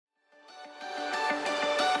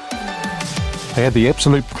I had the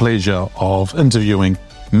absolute pleasure of interviewing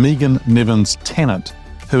Megan Nevins-Tennant,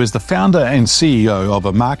 who is the founder and CEO of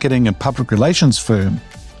a marketing and public relations firm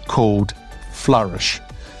called Flourish.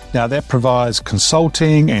 Now, that provides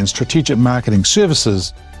consulting and strategic marketing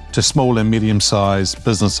services to small and medium-sized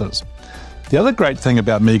businesses. The other great thing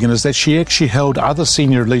about Megan is that she actually held other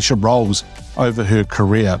senior leadership roles over her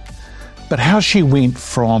career. But how she went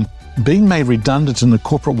from being made redundant in the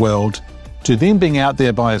corporate world to then being out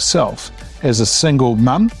there by herself as a single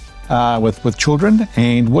mum with children,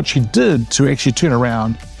 and what she did to actually turn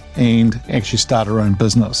around and actually start her own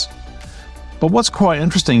business. But what's quite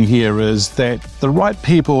interesting here is that the right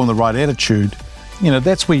people and the right attitude,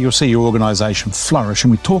 that's where you'll see your organisation flourish, and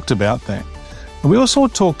we talked about that. And we also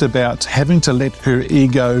talked about having to let her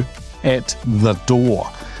ego at the door.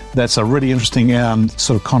 That's a really interesting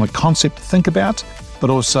sort of kind of concept to think about, but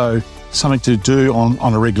also something to do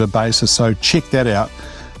on a regular basis. So check that out.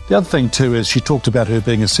 The other thing too is she talked about her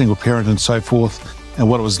being a single parent and so forth, and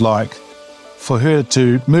what it was like for her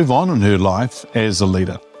to move on in her life as a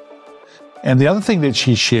leader. And the other thing that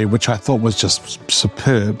she shared, which I thought was just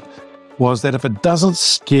superb, was that if it doesn't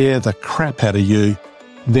scare the crap out of you,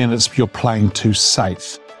 then you're playing too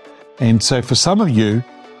safe. And so for some of you,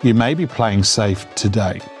 you may be playing safe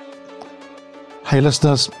today. Hey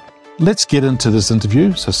listeners, let's get into this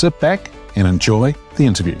interview. So sit back and enjoy the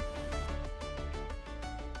interview.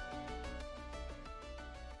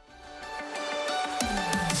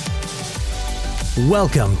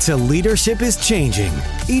 Welcome to Leadership is Changing.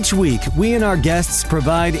 Each week, we and our guests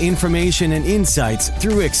provide information and insights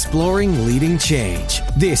through exploring leading change.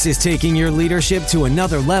 This is taking your leadership to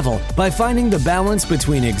another level by finding the balance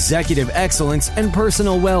between executive excellence and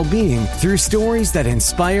personal well-being through stories that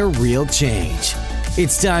inspire real change.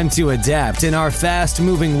 It's time to adapt in our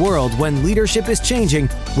fast-moving world when leadership is changing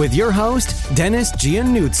with your host, Dennis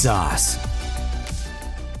Giannoutsas.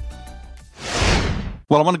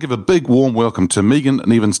 Well, I want to give a big warm welcome to Megan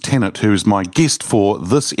Nevins-Tennant, who is my guest for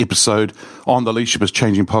this episode on the Leadership is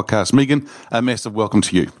Changing podcast. Megan, a massive welcome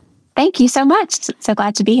to you. Thank you so much. So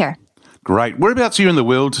glad to be here. Great. Whereabouts are you in the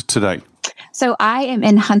world today? So I am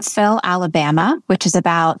in Huntsville, Alabama, which is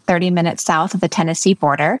about 30 minutes south of the Tennessee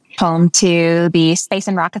border, home to the Space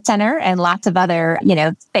and Rocket Center and lots of other,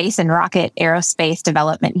 space and rocket aerospace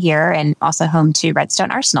development here, and also home to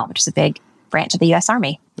Redstone Arsenal, which is a big branch of the U.S.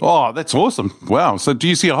 Army. Oh, that's awesome. Wow. So do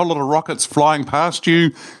you see a whole lot of rockets flying past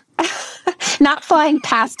you? Not flying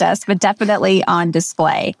past us, but definitely on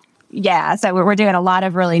display. Yeah, so we're doing a lot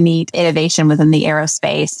of really neat innovation within the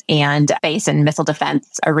aerospace and space and missile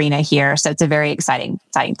defense arena here. So it's a very exciting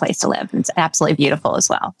place to live. It's absolutely beautiful as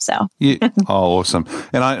well. So yeah. Oh, awesome.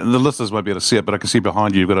 And the listeners won't be able to see it, but I can see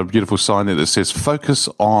behind you, you've got a beautiful sign there that says, "Focus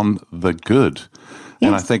on the good." Yes.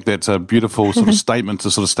 And I think that's a beautiful sort of statement to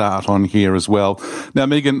sort of start on here as well. Now,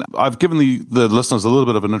 Megan, I've given the listeners a little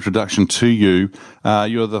bit of an introduction to you.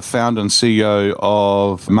 You're the founder and CEO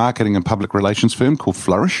of marketing and public relations firm called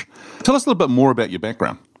Flourish. Tell us a little bit more about your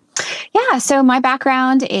background. Yeah, so my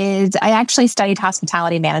background is I actually studied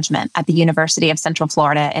hospitality management at the University of Central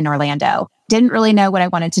Florida in Orlando. Didn't really know what I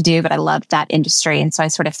wanted to do, but I loved that industry. And so I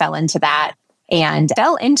sort of fell into that and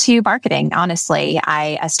fell into marketing, honestly.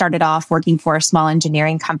 I started off working for a small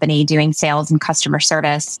engineering company doing sales and customer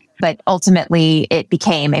service, but ultimately it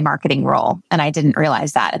became a marketing role. And I didn't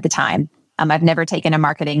realize that at the time. I've never taken a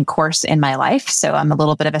marketing course in my life, so I'm a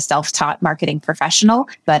little bit of a self-taught marketing professional,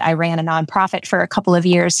 but I ran a nonprofit for a couple of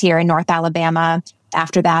years here in North Alabama.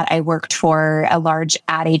 After that, I worked for a large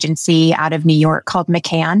ad agency out of New York called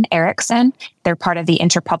McCann Erickson. They're part of the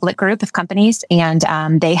Interpublic group of companies, and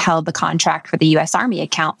they held the contract for the U.S. Army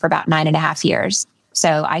account for about 9.5 years.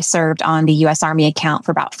 So I served on the U.S. Army account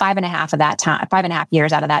for about 5.5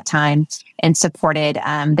 years out of that time, and supported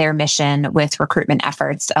their mission with recruitment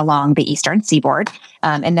efforts along the Eastern Seaboard.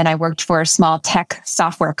 And then I worked for a small tech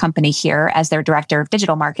software company here as their director of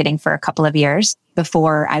digital marketing for a couple of years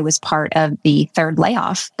before I was part of the third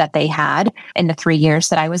layoff that they had in the 3 years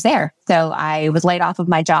that I was there. So I was laid off of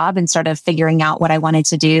my job and started figuring out what I wanted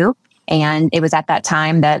to do. And it was at that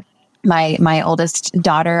time that my oldest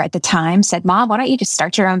daughter at the time said, "Mom, why don't you just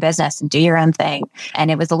start your own business and do your own thing?" And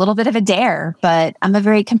it was a little bit of a dare, but I'm a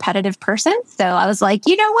very competitive person. So I was like,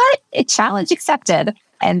 you know what? A challenge accepted.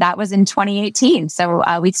 And that was in 2018.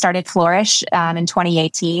 So we started Flourish in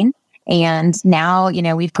 2018. And now,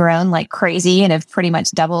 we've grown like crazy and have pretty much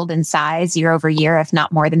doubled in size year over year, if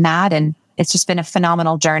not more than that. And it's just been a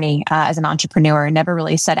phenomenal journey as an entrepreneur. Never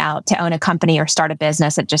really set out to own a company or start a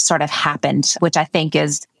business. It just sort of happened, which I think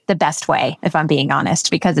is the best way, if I'm being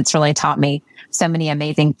honest, because it's really taught me so many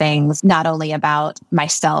amazing things, not only about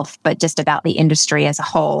myself, but just about the industry as a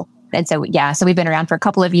whole. And so, yeah, so we've been around for a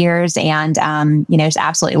couple of years and, just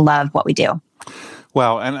absolutely love what we do.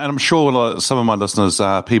 Wow. And I'm sure some of my listeners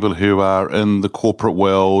are people who are in the corporate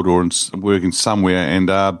world or working somewhere and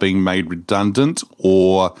are being made redundant,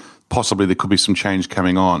 or possibly there could be some change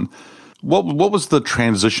coming on. What was the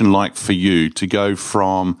transition like for you to go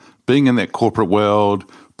from being in that corporate world,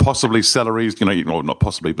 possibly salaries, not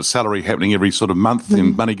possibly, but salary happening every sort of month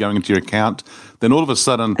and money going into your account, then all of a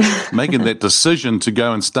sudden making that decision to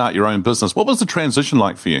go and start your own business? What was the transition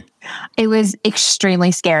like for you? It was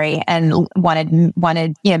extremely scary and wanted,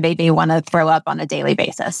 maybe want to throw up on a daily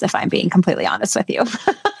basis, if I'm being completely honest with you.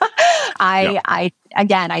 I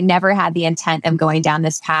never had the intent of going down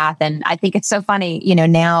this path. And I think it's so funny,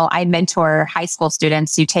 now I mentor high school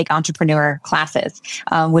students who take entrepreneur classes,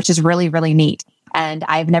 which is really, really neat. And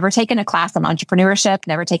I've never taken a class on entrepreneurship,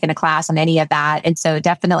 never taken a class on any of that. And so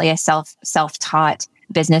definitely a self-taught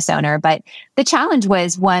business owner. But the challenge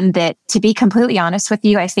was one that, to be completely honest with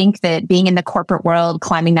you, I think that being in the corporate world,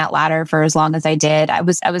 climbing that ladder for as long as I did, I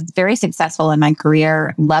was very successful in my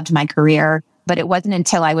career, loved my career. But it wasn't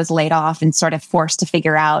until I was laid off and sort of forced to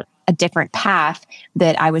figure out a different path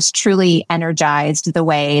that I was truly energized the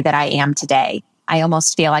way that I am today. I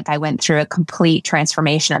almost feel like I went through a complete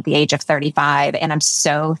transformation at the age of 35. And I'm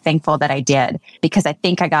so thankful that I did, because I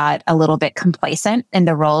think I got a little bit complacent in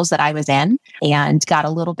the roles that I was in and got a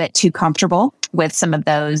little bit too comfortable with some of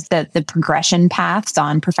those, the progression paths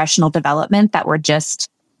on professional development that were just,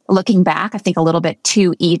 looking back, I think a little bit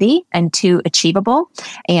too easy and too achievable.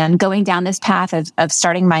 And going down this path of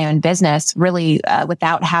starting my own business, really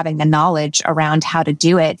without having the knowledge around how to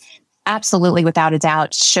do it, absolutely, without a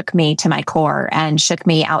doubt, shook me to my core and shook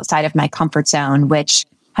me outside of my comfort zone, which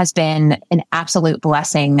has been an absolute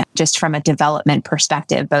blessing just from a development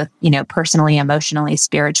perspective, both, personally, emotionally,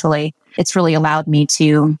 spiritually. It's really allowed me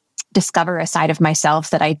to discover a side of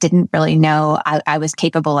myself that I didn't really know I was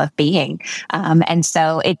capable of being. And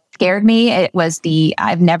so it scared me.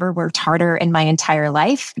 I've never worked harder in my entire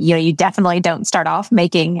life. You definitely don't start off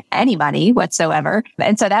making any money whatsoever.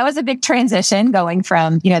 And so that was a big transition, going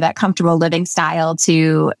from, that comfortable living style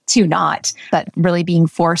to not, but really being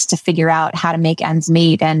forced to figure out how to make ends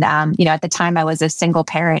meet. And, at the time I was a single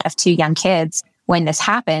parent of 2 young kids when this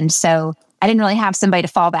happened. So I didn't really have somebody to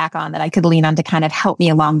fall back on that I could lean on to kind of help me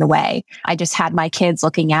along the way. I just had my kids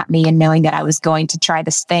looking at me and knowing that I was going to try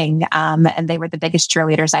this thing. And they were the biggest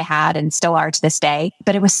cheerleaders I had and still are to this day.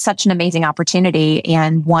 But it was such an amazing opportunity,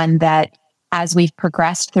 and one that, as we've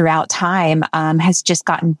progressed throughout time, has just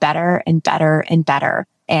gotten better and better and better.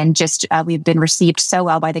 And just we've been received so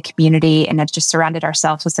well by the community, and have just surrounded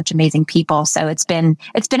ourselves with such amazing people. So it's been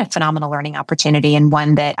a phenomenal learning opportunity, and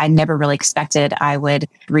one that I never really expected I would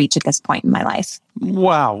reach at this point in my life.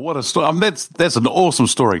 Wow, what a story! That's an awesome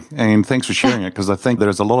story, and thanks for sharing it, because I think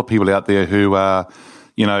there's a lot of people out there who are,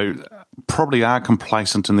 probably are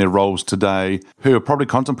complacent in their roles today, who are probably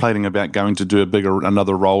contemplating about going to do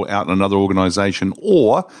another role out in another organization,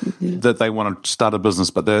 or that they want to start a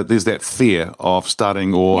business, but there's that fear of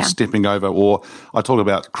starting or stepping over, or I talk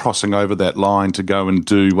about crossing over that line to go and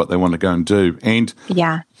do what they want to go and do. And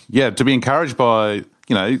to be encouraged by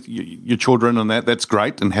your children and that's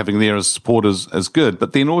great, and having there as support is good.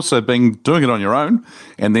 But then also doing it on your own,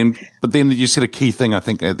 but then you said a key thing, I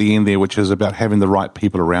think, at the end there, which is about having the right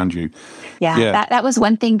people around you. That was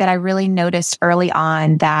one thing that I really noticed early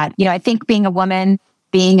on, that, I think being a woman,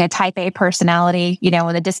 being a type A personality, in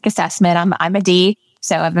the DISC assessment, I'm a D.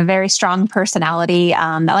 So I have a very strong personality.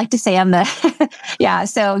 I like to say I'm the,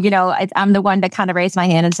 I'm the one to kind of raise my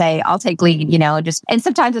hand and say, I'll take lead, and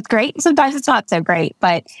sometimes it's great, sometimes it's not so great.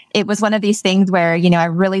 But it was one of these things where, I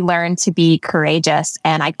really learned to be courageous,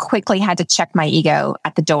 and I quickly had to check my ego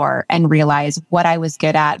at the door and realize what I was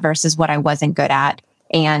good at versus what I wasn't good at.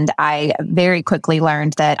 And I very quickly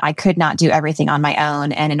learned that I could not do everything on my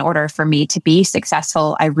own. And in order for me to be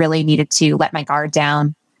successful, I really needed to let my guard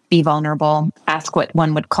down, be vulnerable, ask what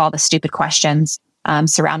one would call the stupid questions,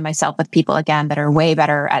 surround myself with people, again, that are way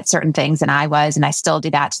better at certain things than I was. And I still do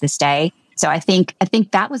that to this day. So I think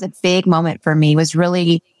that was a big moment for me, was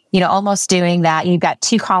really, almost doing that. You've got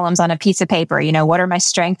 2 columns on a piece of paper, what are my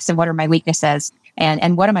strengths and what are my weaknesses?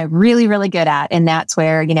 And what am I really, really good at? And that's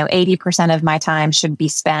where, 80% of my time should be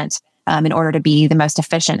spent in order to be the most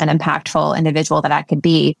efficient and impactful individual that I could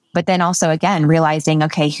be. But then also, again, realizing,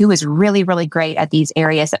 okay, who is really, really great at these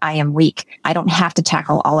areas that I am weak? I don't have to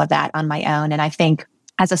tackle all of that on my own. And I think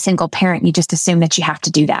as a single parent, you just assume that you have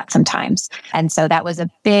to do that sometimes. And so that was a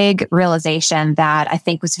big realization that I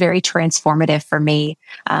think was very transformative for me,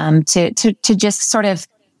 to just sort of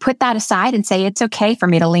put that aside and say, it's okay for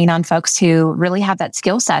me to lean on folks who really have that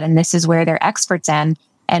skill set, and this is where they're experts in.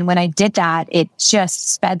 And when I did that, it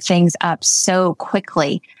just sped things up so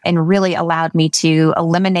quickly and really allowed me to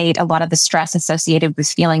eliminate a lot of the stress associated with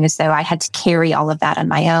feeling as though I had to carry all of that on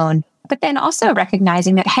my own. But then also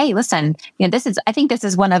recognizing that, hey, listen, I think this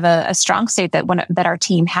is one of a strong suit that our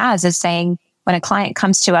team has, is saying when a client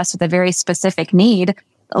comes to us with a very specific need,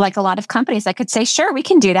 like a lot of companies, I could say, sure, we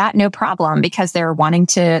can do that, no problem, because they're wanting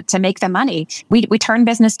to make the money. We turn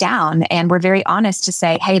business down, and we're very honest to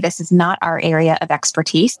say, hey, this is not our area of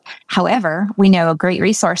expertise. However, we know a great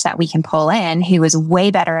resource that we can pull in who is way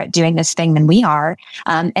better at doing this thing than we are.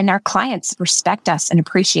 And our clients respect us and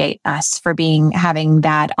appreciate us for having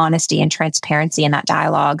that honesty and transparency in that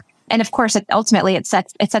dialogue. And of course, ultimately, it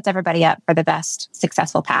sets everybody up for the best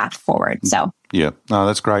successful path forward. So. Yeah, no,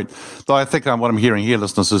 that's great. Though I think what I'm hearing here,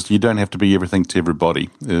 listeners, is you don't have to be everything to everybody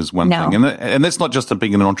is one thing. And that's not just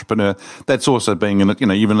being an entrepreneur. That's also being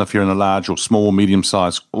even if you're in a large or small,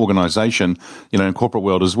 medium-sized organization, in corporate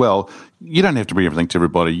world as well, you don't have to be everything to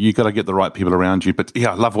everybody. You got to get the right people around you. But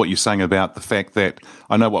yeah, I love what you're saying about the fact that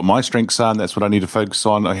I know what my strengths are, and that's what I need to focus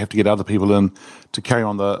on. I have to get other people in to carry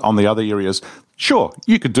on the other areas. Sure,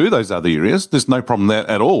 you could do those other areas. There's no problem there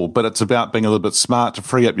at all. But it's about being a little bit smart to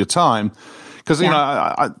free up your time. Because,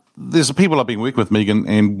 there's people I've been working with, Megan,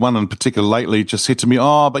 and one in particular lately just said to me,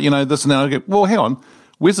 this and that. I go, well, hang on,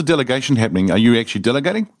 where's the delegation happening? Are you actually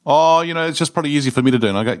delegating? It's just probably easy for me to do.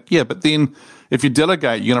 And I go, yeah, but then if you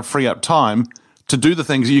delegate, you're going to free up time to do the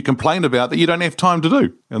things that you complain about that you don't have time to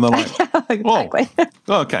do. And they're like, exactly.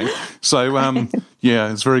 Okay. So,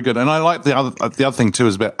 it's very good. And I like the other thing too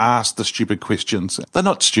is about ask the stupid questions. They're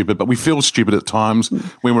not stupid, but we feel stupid at times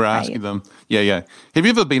when we're asking them. Yeah. Have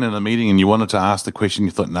you ever been in a meeting and you wanted to ask the question,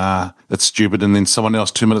 you thought, nah, that's stupid. And then someone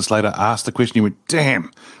else 2 minutes later asked the question, you went,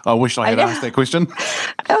 damn, I wish I had asked that question.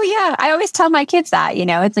 Oh yeah. I always tell my kids that,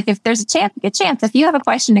 it's like, if there's a chance, if you have a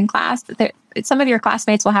question in class, some of your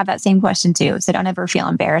classmates will have that same question too. So don't ever feel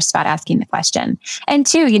embarrassed about asking the question. And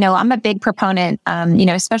two, I'm a big proponent,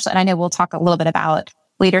 especially, and I know we'll talk a little bit about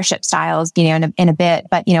leadership styles, in a bit,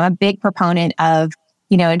 but, a big proponent of,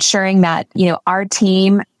 ensuring that, our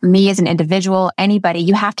team, me as an individual, anybody,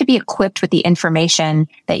 you have to be equipped with the information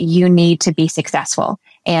that you need to be successful.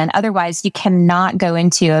 And otherwise you cannot go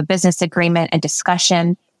into a business agreement, a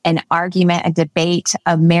discussion, an argument, a debate,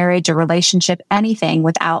 a marriage, a relationship, anything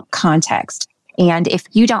without context. And if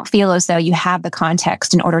you don't feel as though you have the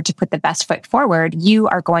context in order to put the best foot forward, you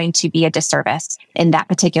are going to be a disservice in that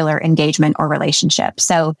particular engagement or relationship.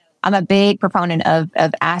 So I'm a big proponent of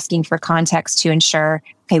asking for context to ensure,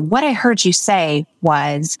 okay, what I heard you say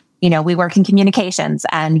was, we work in communications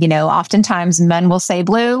and, oftentimes men will say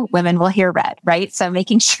blue, women will hear red, right? So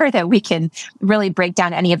making sure that we can really break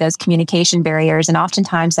down any of those communication barriers. And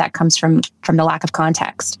oftentimes that comes from the lack of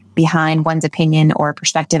context behind one's opinion or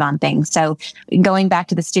perspective on things. So going back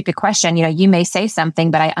to the stupid question, you may say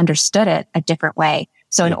something, but I understood it a different way.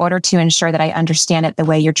 So in order to ensure that I understand it the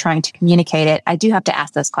way you're trying to communicate it, I do have to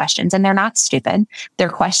ask those questions. And they're not stupid. They're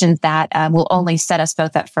questions that will only set us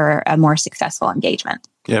both up for a more successful engagement.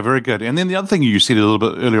 Yeah, very good. And then the other thing you said a little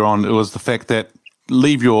bit earlier on, it was the fact that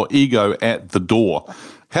leave your ego at the door.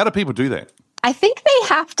 How do people do that? I think they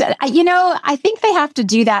have to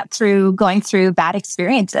do that through going through bad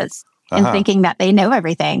experiences and thinking that they know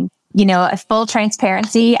everything. A full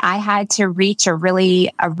transparency, I had to reach a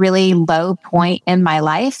really low point in my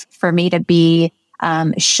life for me to be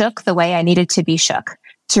shook the way I needed to be shook,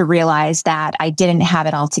 to realize that I didn't have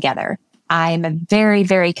it all together. I'm a very,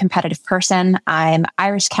 very competitive person. I'm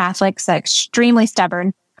Irish Catholic, so extremely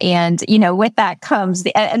stubborn. And, with that comes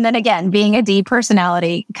and then again, being a D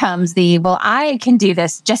personality comes well, I can do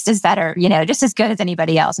this just as better, just as good as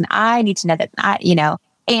anybody else. And I need to know that,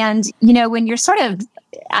 and, when you're sort of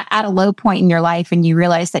at a low point in your life and you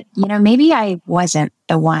realize that, maybe I wasn't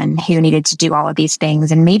the one who needed to do all of these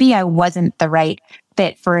things, and maybe I wasn't the right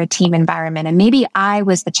fit for a team environment, and maybe I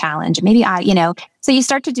was the challenge, maybe so you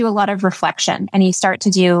start to do a lot of reflection and you start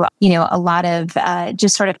to do, a lot of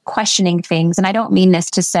just sort of questioning things. And I don't mean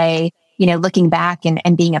this to say, looking back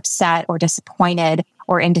and being upset or disappointed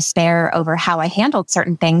or in despair over how I handled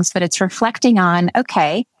certain things, but it's reflecting on,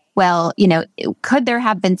 okay, well, could there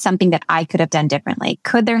have been something that I could have done differently?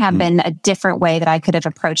 Could there have been a different way that I could have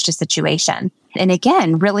approached a situation? And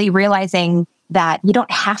again, really realizing that you don't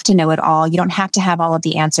have to know it all. You don't have to have all of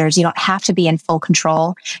the answers. You don't have to be in full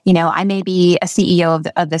control. I may be a CEO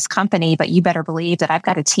of this company, but you better believe that I've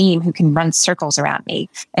got a team who can run circles around me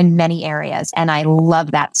in many areas. And I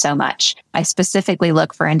love that so much. I specifically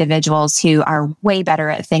look for individuals who are way better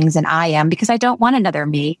at things than I am, because I don't want another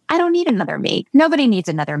me. I don't need another me. Nobody needs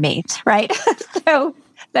another me, right?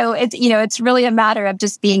 So it's really a matter of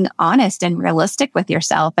just being honest and realistic with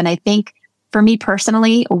yourself. And I think for me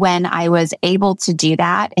personally, when I was able to do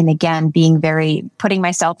that, and again, putting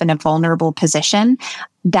myself in a vulnerable position,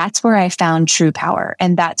 that's where I found true power.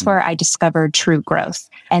 And that's where I discovered true growth.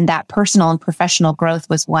 And that personal and professional growth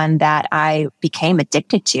was one that I became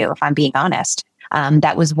addicted to, if I'm being honest.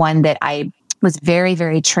 That was one that I was very,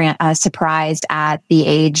 very surprised at the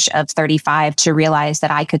age of 35 to realize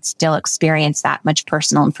that I could still experience that much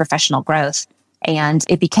personal and professional growth. And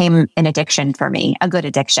it became an addiction for me, a good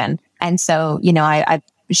addiction. And so, I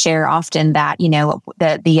share often that,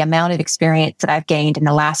 the amount of experience that I've gained in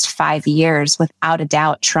the last 5 years, without a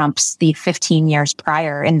doubt, trumps the 15 years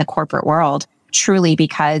prior in the corporate world, truly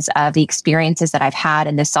because of the experiences that I've had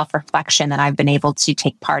and the self-reflection that I've been able to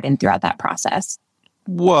take part in throughout that process.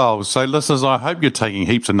 Well, so listeners, I hope you're taking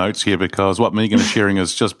heaps of notes here, because what Megan is sharing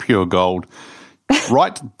is just pure gold.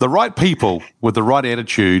 The right people with the right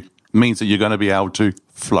attitude means that you're going to be able to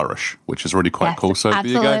flourish, which is really quite cool. So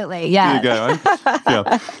absolutely, there you go.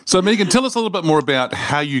 Yeah. So Megan, tell us a little bit more about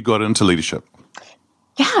how you got into leadership.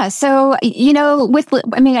 Yeah. So,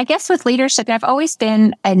 I guess with leadership, I've always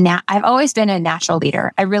been a natural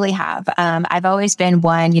leader. I really have. I've always been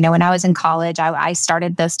one, when I was in college, I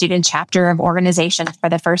started the student chapter of organizations for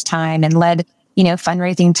the first time and led,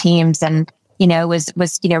 fundraising teams, and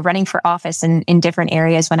was running for office in different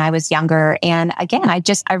areas when I was younger. And again,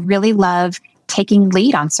 I really love taking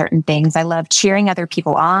lead on certain things. I love cheering other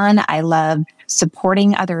people on. I love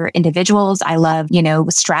supporting other individuals. I love,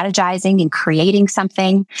 strategizing and creating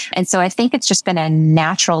something. And so I think it's just been a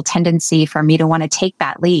natural tendency for me to want to take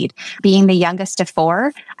that lead. Being the youngest of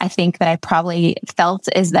four, I think that I probably felt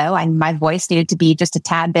as though my voice needed to be just a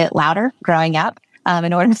tad bit louder growing up.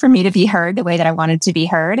 In order for me to be heard the way that I wanted to be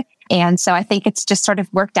heard. And so I think it's just sort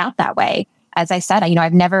of worked out that way. As I said, I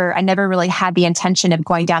never really had the intention of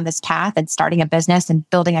going down this path and starting a business and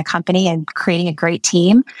building a company and creating a great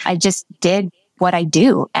team. I just did what I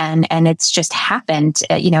do, and it's just happened,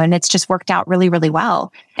 and it's just worked out really, really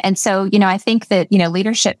well. And so, I think that,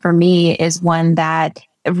 leadership for me is one that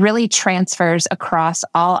really transfers across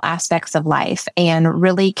all aspects of life and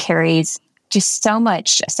really carries just so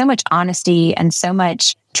much honesty and so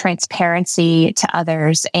much transparency to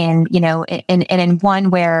others. And, in one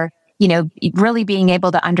where, really being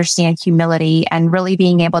able to understand humility and really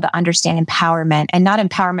being able to understand empowerment, and not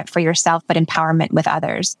empowerment for yourself, but empowerment with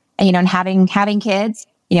others. And, and having kids,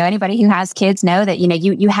 anybody who has kids know that,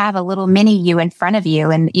 you have a little mini you in front of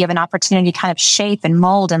you, and you have an opportunity to kind of shape and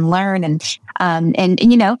mold and learn.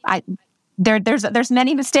 There's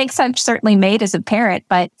many mistakes I've certainly made as a parent,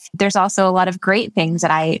 but there's also a lot of great things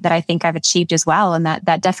that I think I've achieved as well. And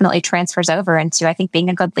that definitely transfers over into, I think, being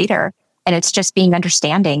a good leader. And it's just being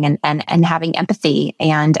understanding and having empathy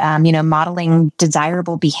and, modeling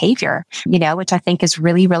desirable behavior, which I think is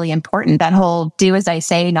really, really important. That whole do as I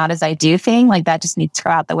say, not as I do thing, like that just needs to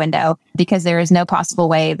go out the window, because there is no possible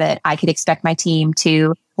way that I could expect my team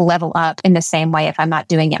to level up in the same way if I'm not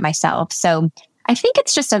doing it myself. So I think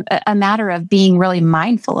it's just a matter of being really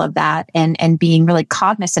mindful of that and being really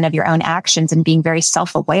cognizant of your own actions and being very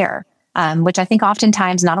self-aware, which I think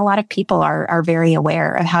oftentimes not a lot of people are very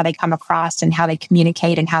aware of how they come across and how they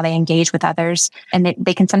communicate and how they engage with others. And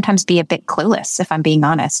they can sometimes be a bit clueless, if I'm being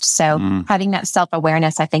honest. So having that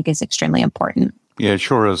self-awareness, I think, is extremely important. Yeah, it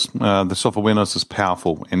sure is. The self-awareness is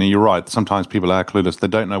powerful. And you're right. Sometimes people are clueless. They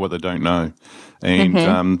don't know what they don't know.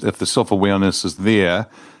 And if the self-awareness is there,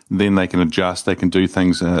 then they can adjust, they can do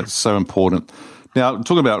things. It's so important. Now,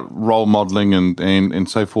 talking about role modeling and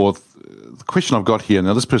so forth, the question I've got here,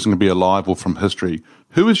 now this person can be alive or from history.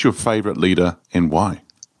 Who is your favorite leader and why?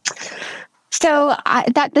 So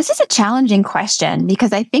this is a challenging question,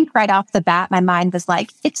 because I think right off the bat, my mind was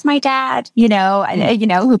like, it's my dad,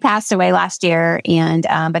 who passed away last year. And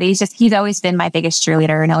but he's always been my biggest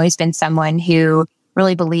cheerleader and always been someone who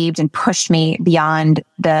really believed and pushed me beyond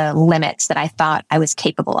the limits that I thought I was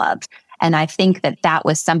capable of. And I think that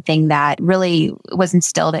was something that really was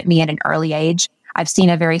instilled at me at an early age. I've seen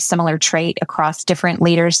a very similar trait across different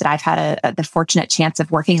leaders that I've had the fortunate chance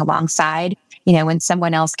of working alongside. When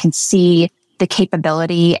someone else can see the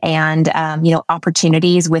capability and,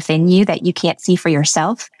 opportunities within you that you can't see for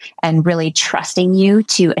yourself, and really trusting you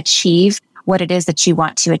to achieve what it is that you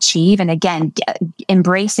want to achieve. And again,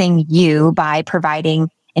 embracing you by providing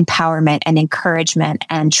empowerment and encouragement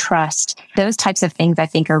and trust. Those types of things I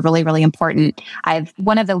think are really, really important.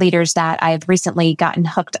 One of the leaders that I've recently gotten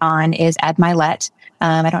hooked on is Ed Mylett.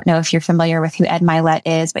 I don't know if you're familiar with who Ed Mylett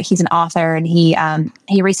is, but he's an author, and he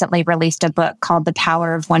recently released a book called The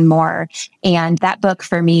Power of One More. And that book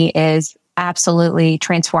for me is absolutely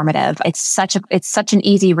transformative. It's such an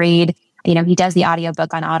easy read. You know, he does the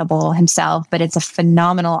audiobook on Audible himself, but it's a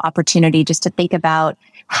phenomenal opportunity just to think about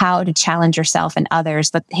how to challenge yourself and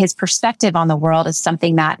others. But his perspective on the world is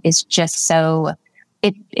something that is just so,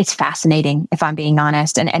 it's fascinating, if I'm being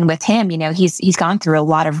honest. And with him, you know, he's gone through a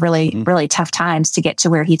lot of really tough times to get to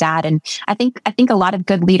where he's at. And I think a lot of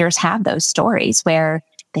good leaders have those stories where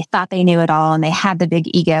they thought they knew it all and they had the big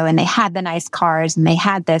ego and they had the nice cars and they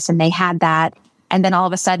had this and they had that. And then all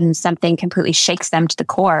of a sudden something completely shakes them to the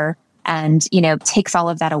core and, you know, takes all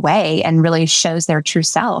of that away and really shows their true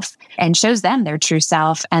self and shows them their true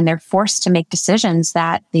self. And they're forced to make decisions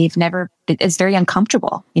that it's very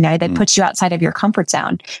uncomfortable. You know, that puts you outside of your comfort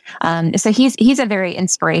zone. So he's a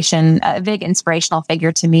big inspirational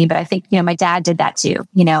figure to me. But I think, you know, my dad did that too.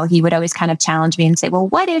 You know, he would always kind of challenge me and say, well,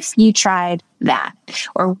 what if you tried that?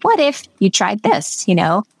 Or what if you tried this, you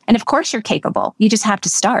know? And of course you're capable. You just have to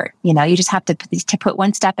start, you know, you just have to put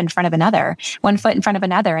one step in front of another, one foot in front of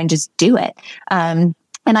another and just do it. And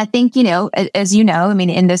I think, you know, as you know, I mean,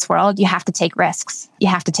 in this world, you have to take risks. You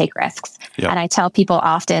have to take risks. Yeah. And I tell people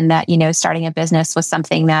often that, you know, starting a business was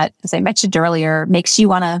something that, as I mentioned earlier, makes you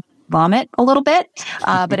want to vomit a little bit.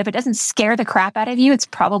 But if it doesn't scare the crap out of you, it's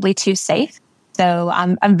probably too safe. So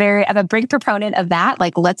I'm a big proponent of that.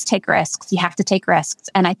 Like, let's take risks. You have to take risks.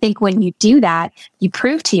 And I think when you do that, you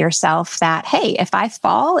prove to yourself that, hey, if I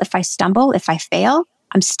fall, if I stumble, if I fail,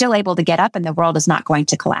 I'm still able to get up and the world is not going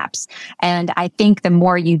to collapse. And I think the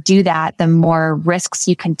more you do that, the more risks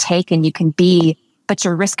you can take and you can be, but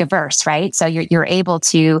you're risk averse, right? So you're able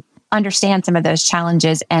to understand some of those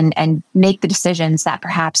challenges and make the decisions that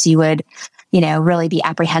perhaps you would, you know, really be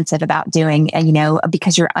apprehensive about doing, and, you know,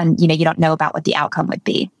 because you don't know about what the outcome would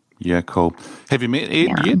be. Yeah, cool. Have you met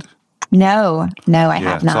Ed yet? No, I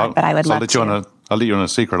have not, but I would love to. I'll let you on a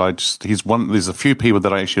secret. There's a few people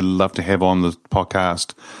that I actually love to have on the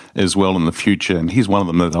podcast as well in the future, and he's one of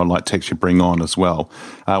them that I'd like to actually bring on as well,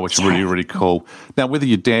 which is really, really cool. Now, whether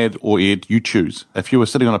your dad or Ed, you choose. If you were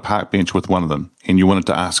sitting on a park bench with one of them and you wanted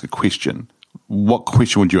to ask a question, what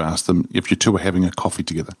question would you ask them if you two were having a coffee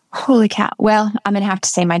together? Holy cow. Well, I'm going to have to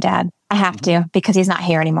say my dad. I have to, because he's not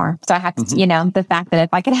here anymore. So I have to, you know, the fact that if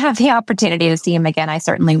I could have the opportunity to see him again, I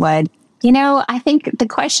certainly would. You know, I think the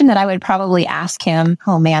question that I would probably ask him,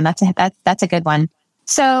 oh man, that's a good one.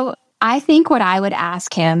 So I think what I would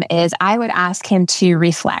ask him is I would ask him to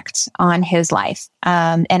reflect on his life.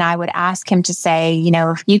 And I would ask him to say, you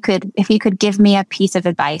know, if you could give me a piece of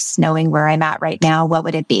advice, knowing where I'm at right now, what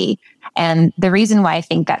would it be? And the reason why I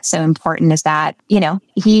think that's so important is that, you know,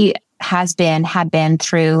 he had been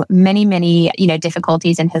through many, you know,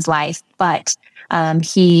 difficulties in his life, but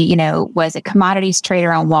he, you know, was a commodities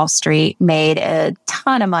trader on Wall Street, made a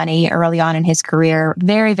ton of money early on in his career,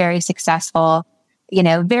 very, very successful, you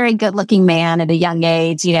know, very good looking man at a young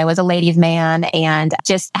age, you know, was a ladies' man and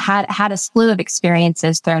just had a slew of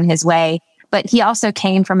experiences thrown his way. But he also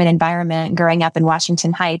came from an environment growing up in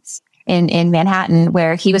Washington Heights in Manhattan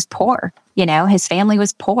where he was poor. You know, his family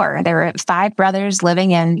was poor. There were 5 brothers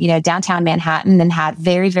living in, you know, downtown Manhattan and had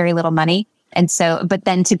very, very little money. And so, but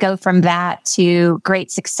then to go from that to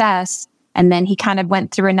great success, and then he kind of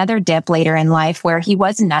went through another dip later in life where he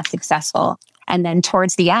wasn't that successful. And then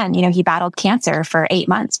towards the end, you know, he battled cancer for 8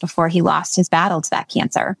 months before he lost his battle to that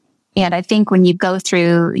cancer. And I think when you go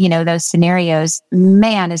through, you know, those scenarios,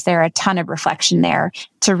 man, is there a ton of reflection there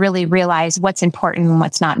to really realize what's important and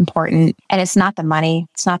what's not important. And it's not the money,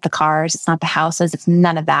 it's not the cars, it's not the houses, it's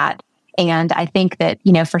none of that. And I think that,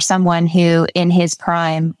 you know, for someone who in his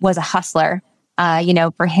prime was a hustler, you know,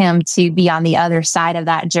 for him to be on the other side of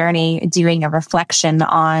that journey, doing a reflection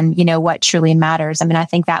on, you know, what truly matters. I mean, I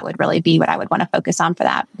think that would really be what I would want to focus on for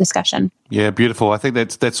that discussion. Yeah, beautiful. I think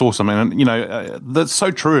that's awesome. And, you know, that's so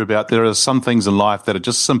true about there are some things in life that are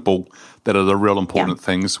just simple, that are the real important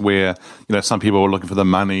things where, you know, some people are looking for the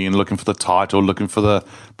money and looking for the title, looking for the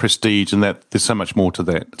prestige, and that there's so much more to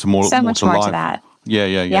that. It's more much more to that.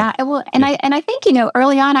 Yeah. Well, and I think, you know,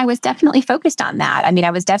 early on, I was definitely focused on that. I mean,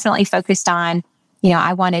 I was definitely focused on, you know,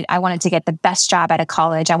 I wanted to get the best job out of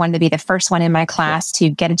college. I wanted to be the first one in my class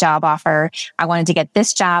to get a job offer. I wanted to get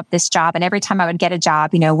this job. And every time I would get a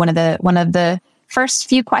job, you know, one of the first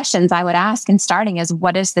few questions I would ask in starting is,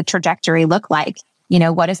 what does the trajectory look like? You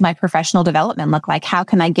know, what does my professional development look like? How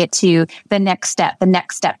can I get to the next step?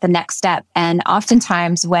 And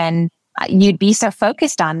oftentimes when you'd be so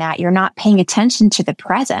focused on that, you're not paying attention to the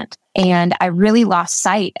present. And I really lost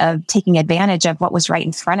sight of taking advantage of what was right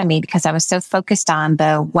in front of me because I was so focused on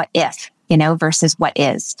the what if, you know, versus what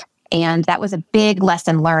is. And that was a big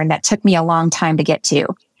lesson learned that took me a long time to get to.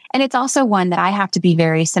 And it's also one that I have to be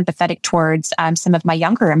very sympathetic towards some of my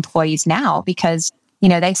younger employees now, because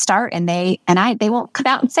they start and they won't come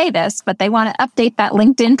out and say this, but they want to update that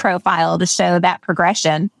LinkedIn profile to show that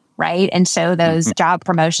progression, right? And show those job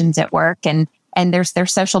promotions at work. And there's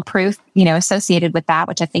social proof, associated with that,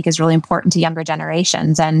 which I think is really important to younger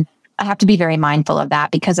generations. And I have to be very mindful of that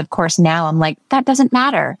because, of course, now I'm like, that doesn't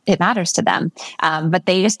matter. It matters to them. But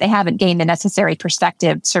they haven't gained the necessary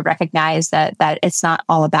perspective to recognize that it's not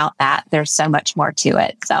all about that. There's so much more to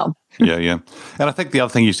it. So. Yeah. And I think the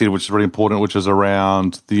other thing you said, which is really important, which is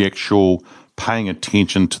around the actual paying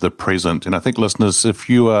attention to the present. And I think, listeners, if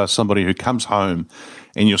you are somebody who comes home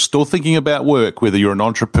and you're still thinking about work, whether you're an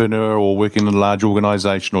entrepreneur or working in a large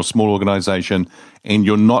organization or small organization, and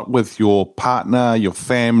you're not with your partner, your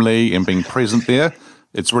family, and being present there,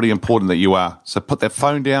 it's really important that you are. So put that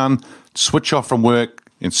phone down, switch off from work,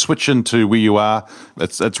 and switch into where you are.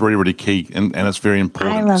 It's really, really key, and it's very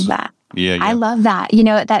important. I love that. Yeah. I love that.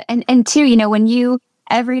 And too, when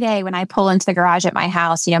every day when I pull into the garage at my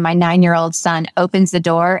house, my 9-year-old son opens the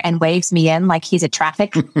door and waves me in like he's a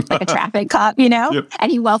traffic cop, Yep.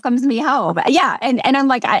 and he welcomes me home. Yeah. And I'm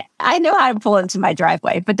like, I know how to pull into my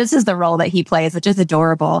driveway, but this is the role that he plays, which is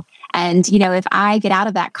adorable. And, if I get out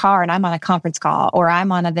of that car and I'm on a conference call or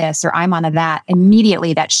I'm on a this or I'm on a that,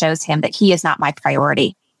 immediately that shows him that he is not my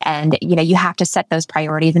priority. And, you have to set those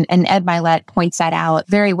priorities. And Ed Mylett points that out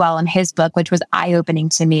very well in his book, which was eye-opening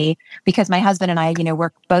to me because my husband and I,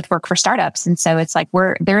 both work for startups. And so it's like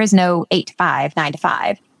there is no 8 to 5, 9 to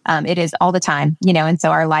 5. It is all the time, and so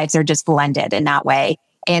our lives are just blended in that way.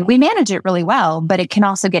 And we manage it really well, but it can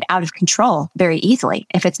also get out of control very easily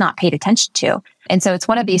if it's not paid attention to. And so it's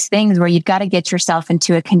one of these things where you've got to get yourself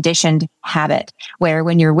into a conditioned habit where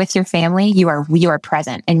when you're with your family, you are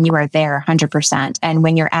present and you are there 100%. And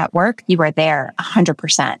when you're at work, you are there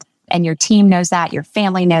 100%. And your team knows that, your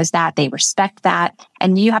family knows that, they respect that.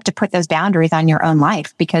 And you have to put those boundaries on your own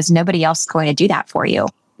life because nobody else is going to do that for you.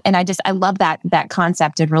 And I love that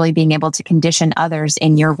concept of really being able to condition others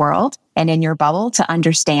in your world and in your bubble to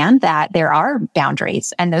understand that there are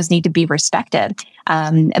boundaries and those need to be respected.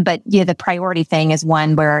 But the priority thing is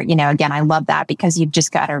one where, again, I love that because you've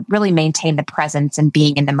just got to really maintain the presence and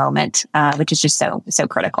being in the moment, which is just so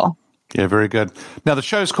critical. Yeah, very good. Now, the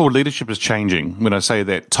show's called Leadership is Changing. When I say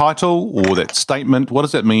that title or that statement, what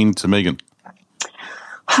does that mean to Megan?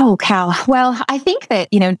 Oh, Cal. Well, I think that,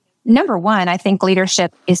 number one, I think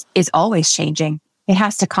leadership is always changing. It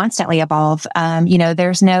has to constantly evolve.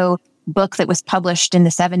 There's no book that was published in the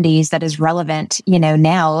 70s that is relevant,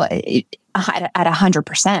 now at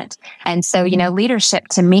 100%. And so, leadership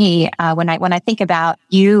to me, when I think about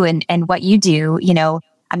you and what you do,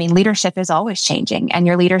 leadership is always changing, and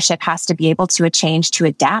your leadership has to be able to change to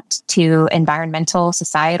adapt to environmental,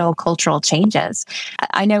 societal, cultural changes.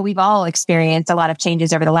 I know we've all experienced a lot of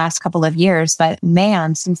changes over the last couple of years, but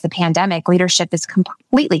man, since the pandemic, leadership has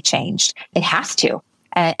completely changed. It has to.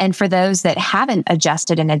 And for those that haven't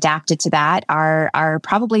adjusted and adapted to that are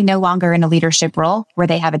probably no longer in a leadership role where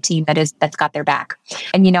they have a team that's got their back.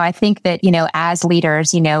 And, I think that, as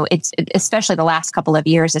leaders, it's especially the last couple of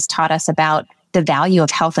years has taught us about the value of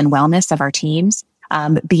health and wellness of our teams,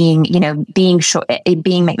 making sure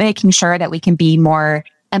that we can be more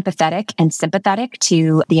empathetic and sympathetic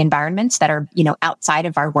to the environments that are, outside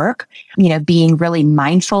of our work, being really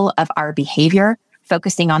mindful of our behavior,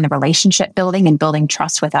 focusing on the relationship building and building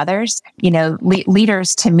trust with others.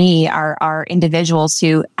 Leaders to me are individuals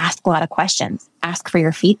who ask a lot of questions, ask for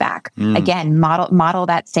your feedback. Again, model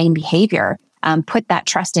that same behavior. Put that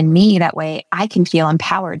trust in me. That way I can feel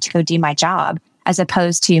empowered to go do my job as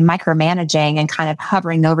opposed to micromanaging and kind of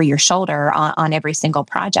hovering over your shoulder on every single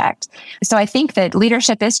project. So I think that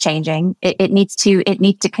leadership is changing. It needs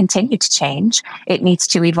to continue to change. It needs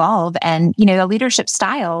to evolve. And, the leadership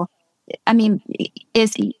style,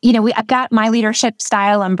 I've got my leadership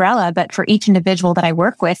style umbrella, but for each individual that I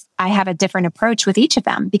work with, I have a different approach with each of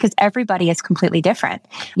them because everybody is completely different.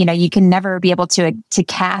 You can never be able to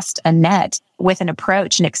cast a net with an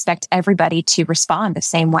approach and expect everybody to respond the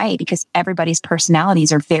same way because everybody's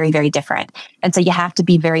personalities are very, very different. And so you have to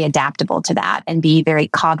be very adaptable to that and be very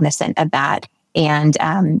cognizant of that. And,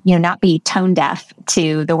 not be tone deaf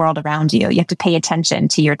to the world around you. You have to pay attention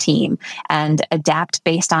to your team and adapt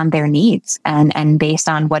based on their needs and based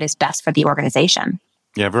on what is best for the organization.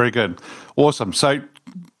 Yeah, very good. Awesome. So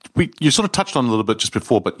you sort of touched on it a little bit just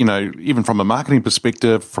before, but, even from a marketing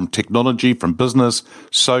perspective, from technology, from business,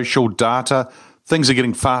 social, data, things are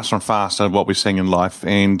getting faster and faster what we're seeing in life.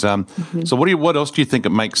 And so what else do you think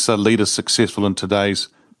it makes a leader successful in today's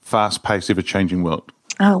fast-paced, ever-changing world?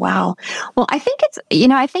 Oh, wow. Well, I think it's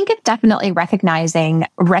definitely recognizing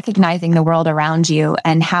the world around you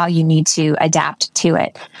and how you need to adapt to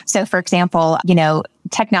it. So for example,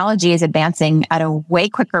 technology is advancing at a way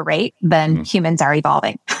quicker rate than humans are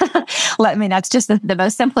evolving. I mean, that's just the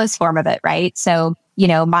most simplest form of it, right? So,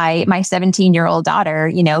 my 17-year-old daughter,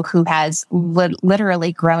 who has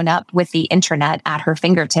literally grown up with the internet at her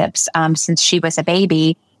fingertips since she was a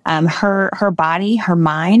baby, her body, her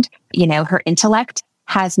mind, her intellect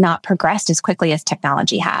has not progressed as quickly as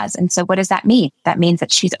technology has. And so what does that mean? That means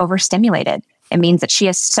that she's overstimulated. It means that she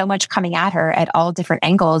has so much coming at her at all different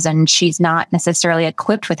angles, and she's not necessarily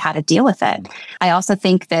equipped with how to deal with it. I also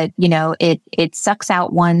think that, it sucks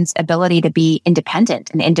out one's ability to be independent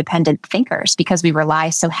and independent thinkers because we rely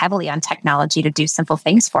so heavily on technology to do simple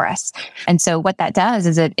things for us. And so what that does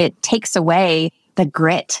is it takes away the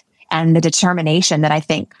grit and the determination that I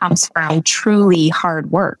think comes from truly hard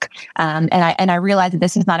work. And I realize that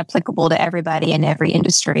this is not applicable to everybody in every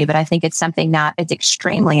industry, but I think it's something that is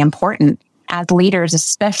extremely important. As leaders,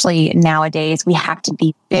 especially nowadays, we have to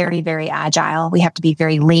be very, very agile. We have to be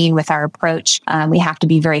very lean with our approach. We have to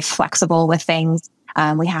be very flexible with things.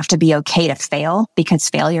 We have to be okay to fail because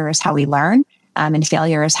failure is how we learn. And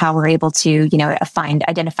failure is how we're able to,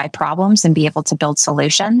 identify problems and be able to build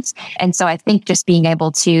solutions. And so I think just being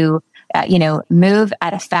able to, move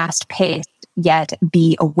at a fast pace, yet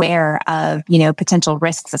be aware of, potential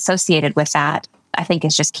risks associated with that, I think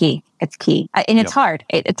is just key. It's key. And it's hard.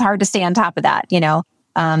 It's hard to stay on top of that,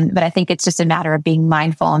 but I think it's just a matter of being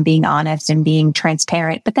mindful and being honest and being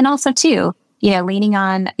transparent. But then also too, leaning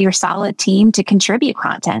on your solid team to contribute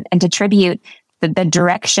content and to contribute the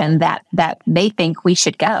direction that they think we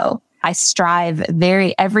should go. I strive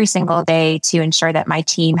every single day to ensure that my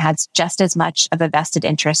team has just as much of a vested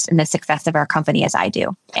interest in the success of our company as I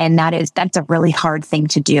do. And that's a really hard thing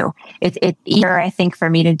to do. It's easier, I think, for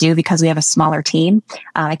me to do because we have a smaller team.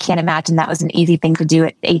 I can't imagine that was an easy thing to do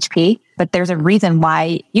at HP. But there's a reason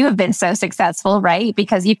why you have been so successful, right?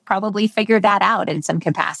 Because you've probably figured that out in some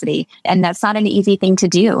capacity. And that's not an easy thing to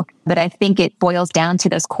do. But I think it boils down to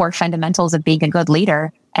those core fundamentals of being a good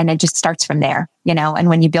leader. And it just starts from there, and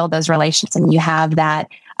when you build those relationships and you have that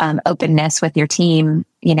openness with your team,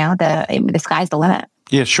 the sky's the limit.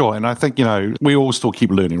 Yeah, sure. And I think, we all still keep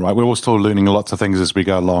learning, right? We're all still learning lots of things as we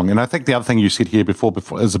go along. And I think the other thing you said here before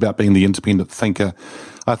is about being the independent thinker.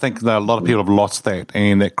 I think that a lot of people have lost that,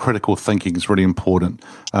 and that critical thinking is really important.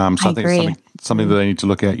 So I think it's something that they need to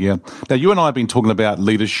look at, yeah. Now, you and I have been talking about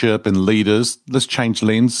leadership and leaders. Let's change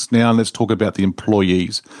lens now and let's talk about the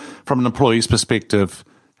employees. From an employee's perspective,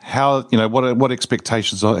 how, what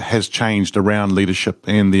expectations has changed around leadership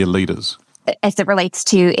and their leaders? As it relates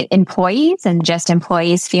to employees and just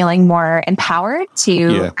employees feeling more empowered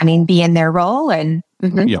to, be in their role and.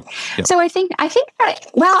 Mm-hmm. Yeah. So I think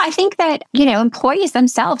that, employees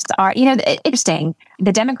themselves are, interesting.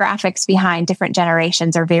 The demographics behind different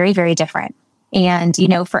generations are very, very different. And,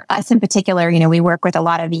 for us in particular, we work with a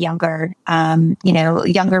lot of younger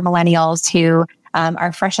millennials who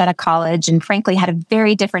are fresh out of college and frankly had a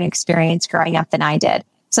very different experience growing up than I did.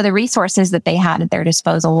 So the resources that they had at their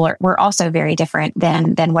disposal were also very different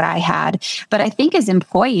than what I had. But I think as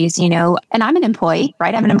employees, and I'm an employee,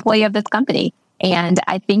 right? I'm an employee of this company. And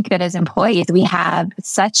I think that as employees, we have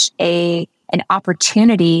such an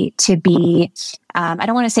opportunity to be, I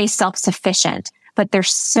don't want to say self-sufficient, but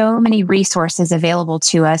there's so many resources available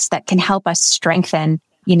to us that can help us strengthen,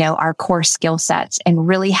 our core skill sets and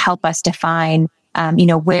really help us define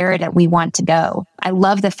where that we want to go. I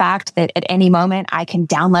love the fact that at any moment I can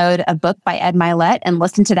download a book by Ed Mylett and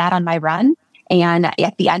listen to that on my run. And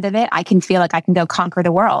at the end of it, I can feel like I can go conquer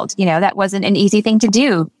the world. That wasn't an easy thing to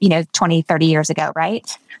do, 20, 30 years ago,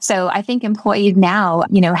 right? So I think employees now,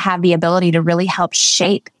 have the ability to really help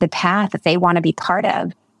shape the path that they want to be part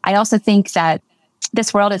of. I also think that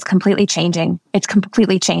this world is completely changing. It's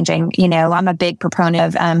completely changing. I'm a big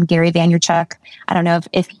proponent of Gary Vaynerchuk. I don't know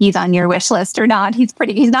if he's on your wish list or not. He's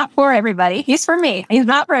not for everybody. He's for me. He's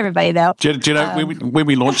not for everybody, though. Do you know, when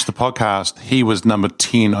we launched the podcast, he was number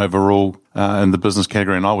 10 overall in the business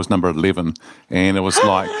category, and I was number 11. And it was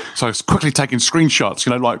like, so I was quickly taking screenshots,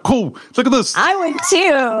 cool, look at this. I would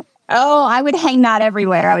too. Oh, I would hang that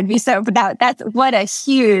everywhere. I would be so, but that's what a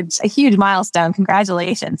huge milestone.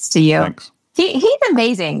 Congratulations to you. Thanks. He's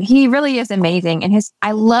amazing. He really is amazing. And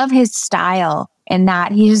I love his style in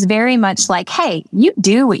that he's very much like, hey, you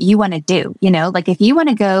do what you want to do. Like if you want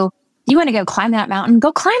to go climb that mountain,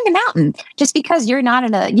 go climb the mountain. Just because you're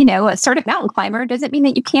not a sort of mountain climber doesn't mean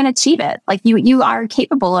that you can't achieve it. Like you are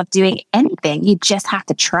capable of doing anything. You just have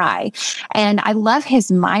to try. And I love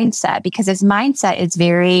his mindset because his mindset is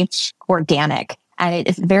very organic. and it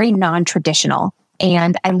is very non-traditional.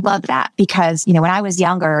 And I love that because, when I was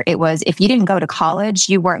younger, it was if you didn't go to college,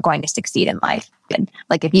 you weren't going to succeed in life.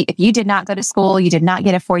 Like if you did not go to school, you did not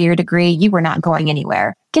get a 4-year degree, you were not going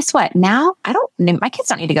anywhere. Guess what? Now my kids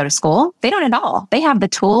don't need to go to school. They don't at all. They have the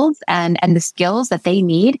tools and the skills that they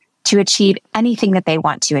need to achieve anything that they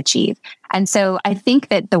want to achieve. And so I think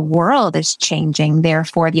that the world is changing.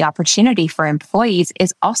 Therefore, the opportunity for employees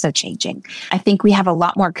is also changing. I think we have a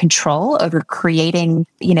lot more control over creating,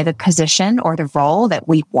 the position or the role that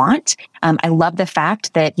we want. I love the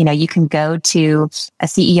fact that, you can go to a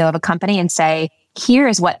CEO of a company and say, here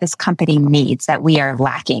is what this company needs that we are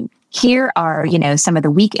lacking. Here are, some of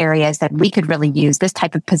the weak areas that we could really use this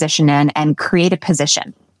type of position in and create a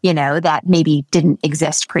position that maybe didn't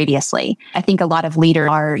exist previously. I think a lot of leaders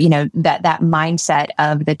are, that mindset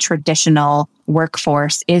of the traditional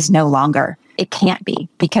workforce is no longer. It can't be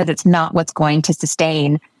because it's not what's going to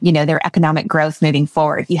sustain, their economic growth moving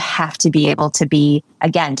forward. You have to be able to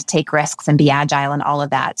to take risks and be agile and all of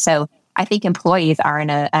that. So I think employees are in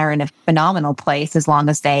a phenomenal place as long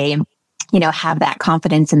as they have that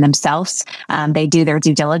confidence in themselves. They do their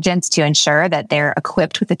due diligence to ensure that they're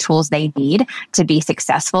equipped with the tools they need to be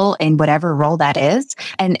successful in whatever role that is.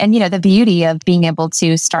 And the beauty of being able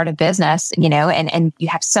to start a business, and you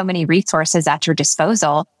have so many resources at your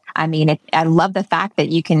disposal. I mean, I love the fact that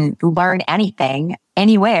you can learn anything,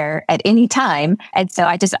 anywhere, at any time. And so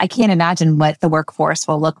I can't imagine what the workforce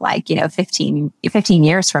will look like, 15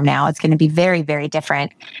 years from now. It's going to be very, very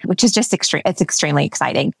different, which is just it's extremely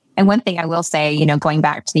exciting. And one thing I will say, going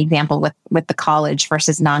back to the example with the college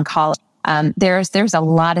versus non-college, there's a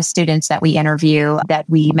lot of students that we interview, that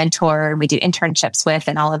we mentor, we do internships with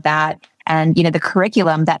and all of that. And, the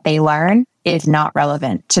curriculum that they learn is not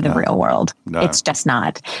relevant to the real world. No. It's just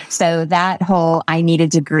not. So that whole, I need a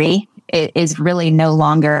degree, is really no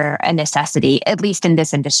longer a necessity, at least in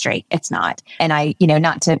this industry. It's not. And I,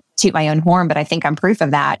 not to toot my own horn, but I think I'm proof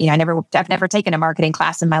of that. I've never taken a marketing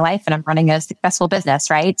class in my life, and I'm running a successful business,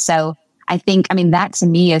 right? So that to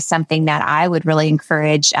me is something that I would really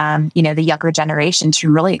encourage, the younger generation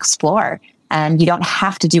to really explore. You don't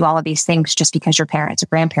have to do all of these things just because your parents or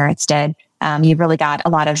grandparents did. You've really got a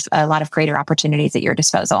lot of greater opportunities at your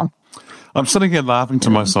disposal. I'm sitting here laughing to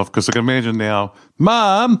myself because I can imagine now,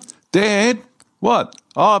 Mom, Dad, what?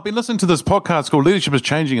 Oh, I've been listening to this podcast called Leadership is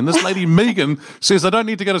Changing, and this lady, Megan, says I don't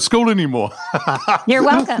need to go to school anymore. You're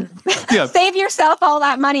welcome. Yeah. Save yourself all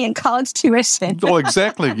that money in college tuition. Oh,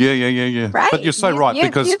 exactly. Yeah. Right? But you're so right,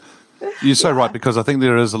 because you're so right, because I think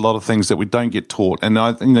there is a lot of things that we don't get taught. And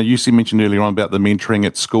you mentioned earlier on about the mentoring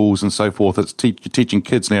at schools and so forth. It's teaching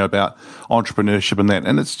kids now about entrepreneurship and that,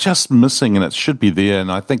 and it's just missing, and it should be there. And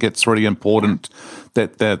I think it's really important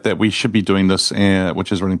that we should be doing this,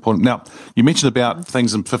 which is really important. Now, you mentioned about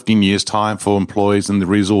things in 15 years' time for employees and the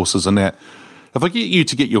resources and that. If I get you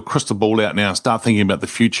to get your crystal ball out now and start thinking about the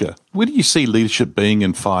future, where do you see leadership being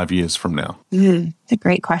in 5 years from now? It's a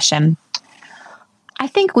great question. I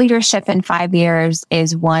think leadership in 5 years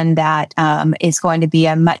is one that is going to be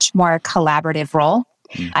a much more collaborative role.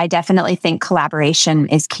 I definitely think collaboration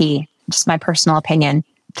is key, just my personal opinion.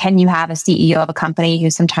 Can you have a CEO of a company who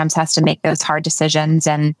sometimes has to make those hard decisions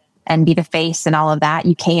and be the face and all of that?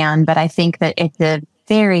 You can, but I think that it's a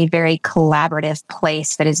very, very collaborative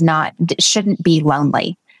place that shouldn't be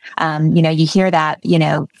lonely. You hear that,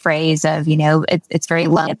 phrase of, it's very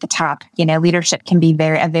lonely at the top. Leadership can be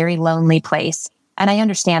a very lonely place. And I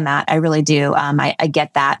understand that. I really do. I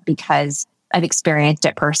get that because I've experienced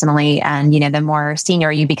it personally. And, the more senior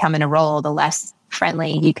you become in a role, the less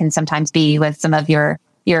friendly you can sometimes be with some of your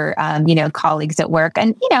colleagues at work.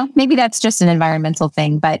 And, maybe that's just an environmental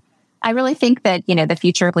thing. But I really think that, the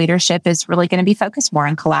future of leadership is really going to be focused more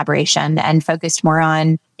on collaboration and focused more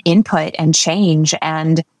on input and change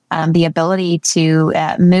and the ability to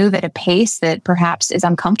move at a pace that perhaps is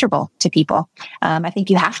uncomfortable to people. I think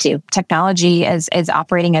you have to. Technology is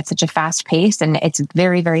operating at such a fast pace, and it's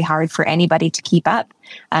very, very hard for anybody to keep up.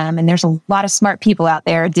 And there's a lot of smart people out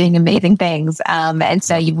there doing amazing things. And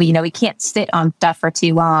so we can't sit on stuff for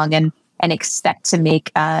too long and expect to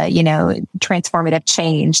make, transformative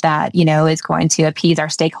change that, is going to appease our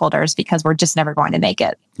stakeholders, because we're just never going to make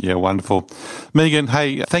it. Yeah, wonderful. Megan,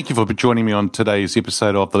 hey, thank you for joining me on today's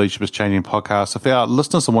episode of the Leadership is Changing podcast. If our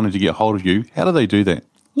listeners are wanting to get hold of you, how do they do that?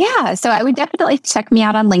 Yeah, so I would definitely check me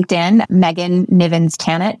out on LinkedIn, Megan Nivens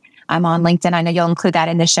Tannett. I'm on LinkedIn. I know you'll include that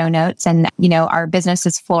in the show notes. And, our business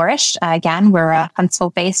is Flourish. Again, we're a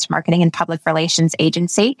Huntsville-based marketing and public relations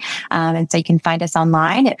agency. And so you can find us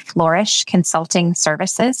online at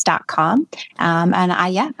flourishconsultingservices.com.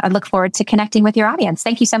 I look forward to connecting with your audience.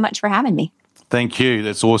 Thank you so much for having me. Thank you.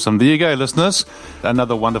 That's awesome. There you go, listeners.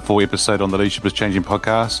 Another wonderful episode on the Leadership is Changing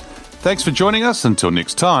podcast. Thanks for joining us. Until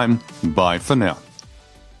next time, bye for now.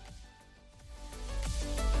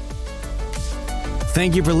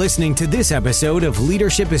 Thank you for listening to this episode of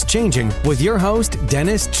Leadership is Changing with your host,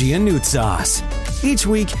 Dennis Giannoutsas. Each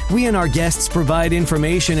week, we and our guests provide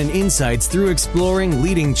information and insights through exploring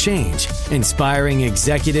leading change, inspiring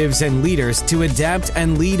executives and leaders to adapt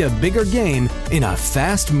and lead a bigger game in a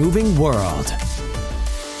fast-moving world.